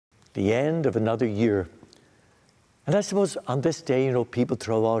the end of another year. And I suppose on this day, you know, people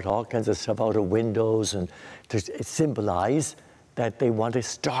throw out all kinds of stuff out of windows, and it symbolizes that they want to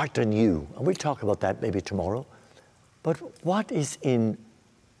start anew. And we'll talk about that maybe tomorrow. But what is in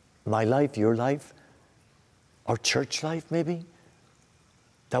my life, your life, our church life maybe,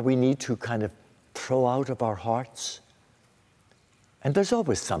 that we need to kind of throw out of our hearts? And there's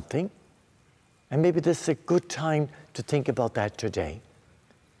always something. And maybe this is a good time to think about that today.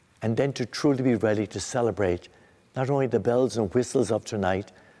 And then to truly be ready to celebrate not only the bells and whistles of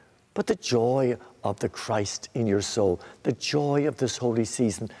tonight, but the joy of the Christ in your soul, the joy of this holy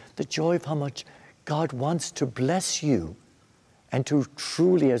season, the joy of how much God wants to bless you, and to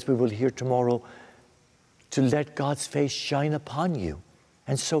truly, as we will hear tomorrow, to let God's face shine upon you.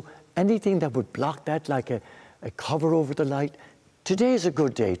 And so anything that would block that, like a cover over the light, today is a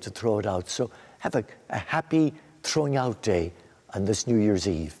good day to throw it out. So have a happy throwing out day on this New Year's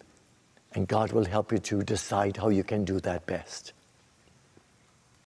Eve. And God will help you to decide how you can do that best.